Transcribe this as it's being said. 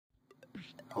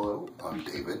Hello, I'm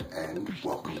David, and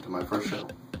welcome to my first show.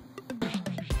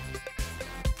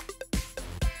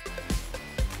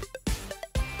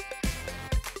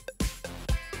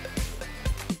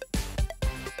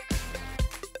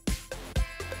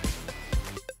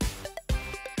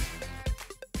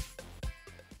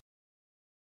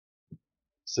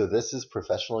 So this is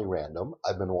professionally random.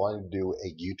 I've been wanting to do a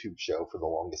YouTube show for the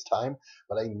longest time,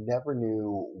 but I never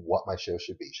knew what my show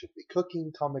should be. Should it be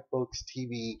cooking, comic books,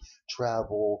 TV,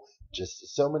 travel,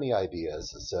 just so many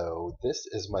ideas. So this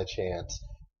is my chance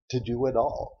to do it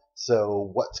all. So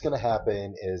what's going to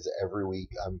happen is every week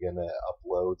I'm going to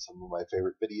upload some of my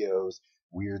favorite videos,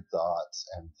 weird thoughts,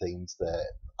 and things that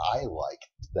I liked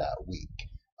that week.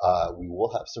 We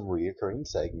will have some reoccurring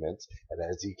segments, and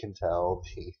as you can tell,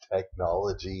 the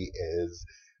technology is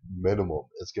minimum.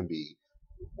 It's going to be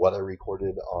what I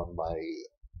recorded on my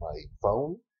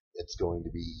phone. It's going to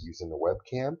be using a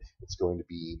webcam. It's going to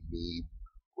be me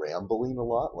rambling a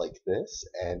lot like this,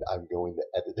 and I'm going to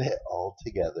edit it all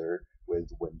together with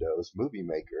Windows Movie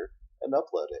Maker and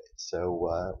upload it.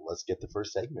 So let's get the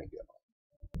first segment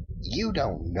going. You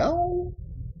don't know?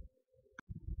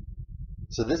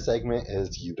 So this segment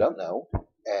is You Don't Know,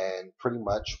 and pretty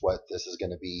much what this is going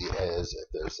to be is if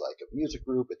there's like a music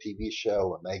group, a TV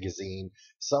show, a magazine,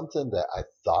 something that I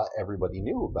thought everybody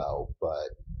knew about,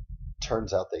 but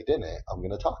turns out they didn't, I'm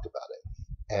going to talk about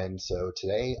it. And so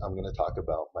today I'm going to talk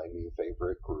about my new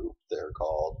favorite group. They're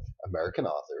called American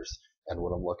Authors, and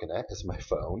what I'm looking at is my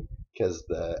phone, because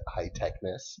the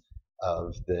high-techness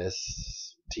of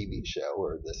this TV show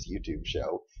or this YouTube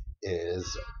show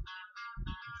is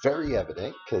very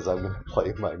evident because I'm going to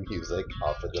play my music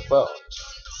off of the phone.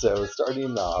 So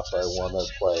starting off, I want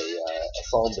to play a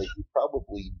song that you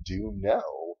probably do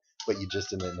know, but you just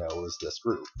didn't know was this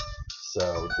group.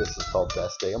 So this is called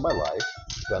Best Day of My Life.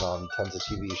 It's been on tons of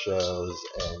TV shows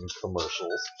and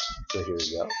commercials. So here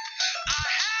we go.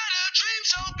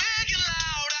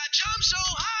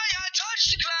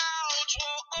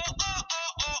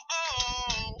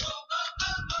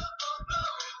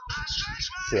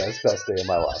 So that's Best Day of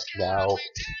My Life. Now,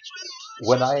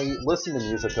 when I listen to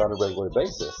music on a regular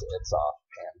basis, it's off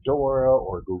Pandora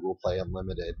or Google Play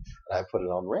Unlimited, and I put it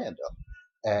on random.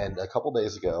 And a couple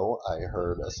days ago, I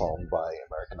heard a song by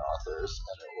American Authors,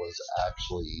 and it was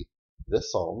actually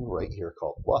this song right here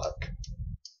called Luck.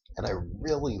 And I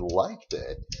really liked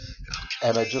it.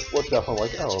 And I just looked up and I'm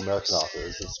like, oh, American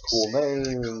Authors, it's a cool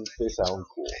name, they sound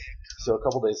cool. So a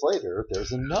couple days later,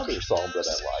 there's another song that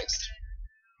I liked.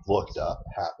 Looked up,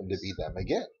 happened to be them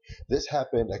again. This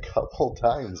happened a couple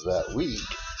times that week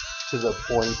to the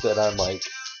point that I'm like,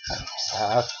 I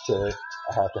have to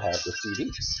have the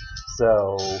CD.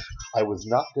 So I was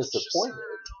not disappointed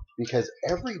because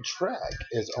every track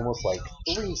is almost like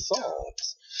 3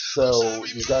 songs. So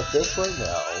you got this right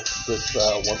now. This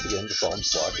once again, the song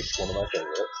Slug. It's one of my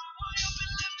favorites.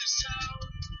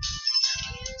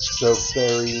 So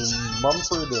very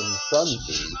Mumford and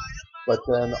Sonsy. But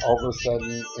then all of a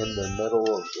sudden, in the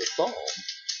middle of the song,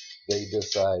 they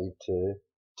decide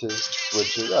to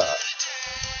switch it up.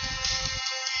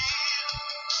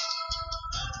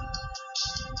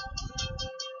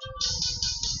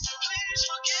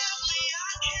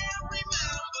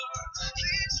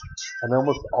 And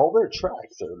almost all their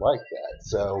tracks are like that.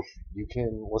 So you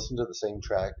can listen to the same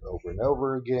track over and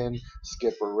over again,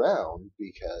 skip around,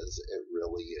 because it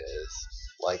really is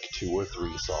like 2 or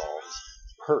 3 songs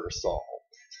per song.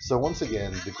 So once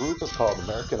again, the group is called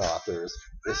American Authors.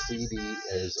 The CD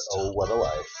is Oh What a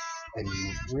Life, and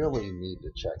you really need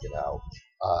to check it out.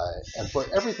 And for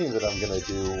everything that I'm going to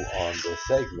do on this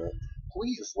segment,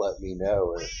 please let me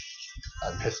know if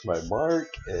I missed my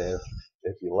mark, if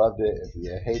you loved it, if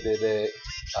you hated it,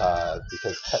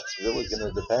 because that's really going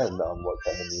to depend on what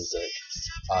kind of music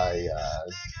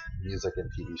and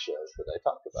TV shows that I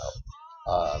talk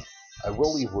about. I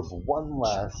will leave with one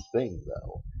last thing,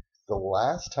 though. The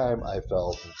last time I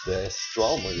felt this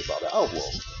strongly about an album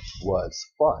was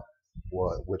Fun,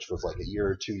 which was like a year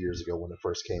or 2 years ago when it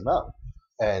first came out.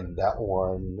 And that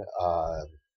one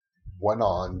went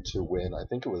on to win, I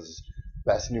think it was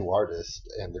Best New Artist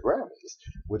in the Grammys,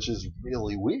 which is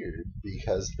really weird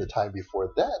because the time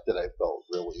before that I felt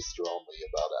really strongly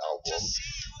about an album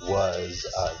was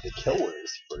The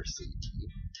Killers' first CD.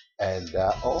 And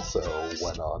that also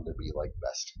went on to be like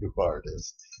Best New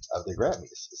Artist of the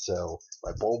Grammys. So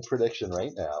my bold prediction right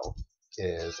now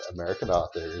is American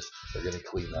Authors are going to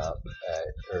clean up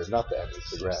or not the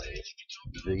Emmys, the Grammys.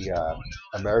 The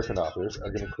American Authors are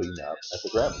going to clean up at the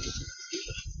Grammys.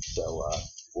 So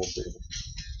we'll see.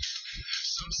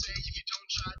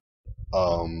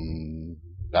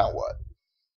 Now what?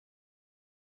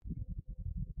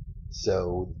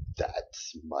 So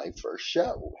that's my first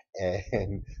show,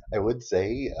 and I would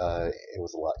say it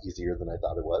was a lot easier than I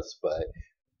thought it was, but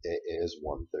it is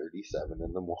 1:37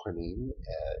 in the morning,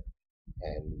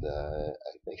 and I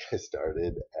think I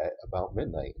started at about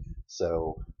midnight.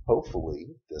 So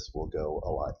hopefully this will go a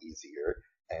lot easier,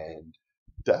 and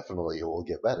definitely it will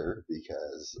get better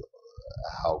because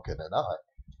how can it not?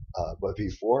 But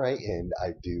before I end,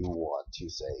 I do want to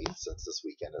say, since this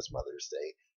weekend is Mother's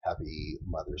Day, happy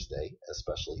Mother's Day,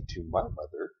 especially to my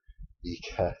mother,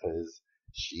 because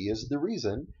she is the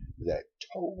reason that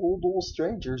total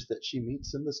strangers that she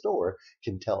meets in the store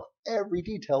can tell every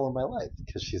detail of my life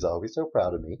because she's always so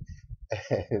proud of me.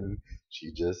 And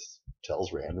she just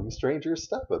tells random strangers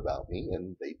stuff about me,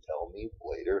 and they tell me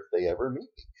later if they ever meet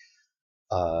me.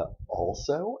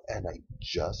 Also, and I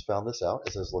just found this out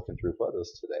as I was looking through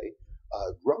photos today.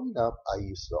 Growing up, I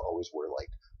used to always wear like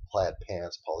plaid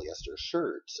pants, polyester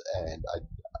shirts, and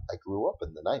I grew up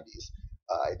in the 90s.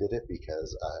 I did it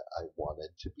because I wanted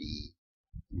to be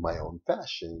my own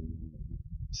fashion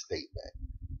statement.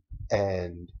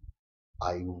 And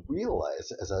I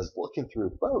realized as I was looking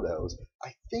through photos,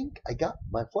 I think I got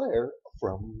my flair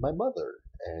from my mother.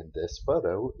 And this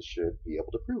photo should be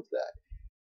able to prove that.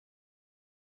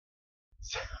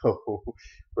 So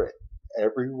for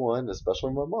everyone,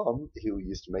 especially my mom, who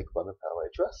used to make fun of how I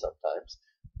dress sometimes,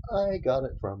 I got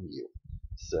it from you.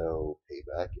 So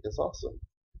payback is awesome.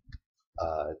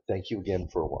 Thank you again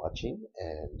for watching,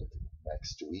 and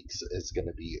next week's is going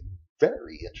to be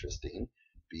very interesting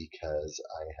because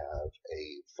I have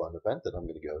a fun event that I'm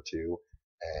going to go to,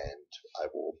 and I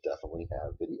will definitely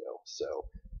have video. So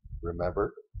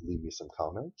remember, leave me some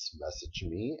comments, message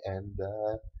me, and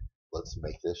let's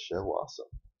make this show awesome.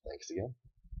 Thanks again.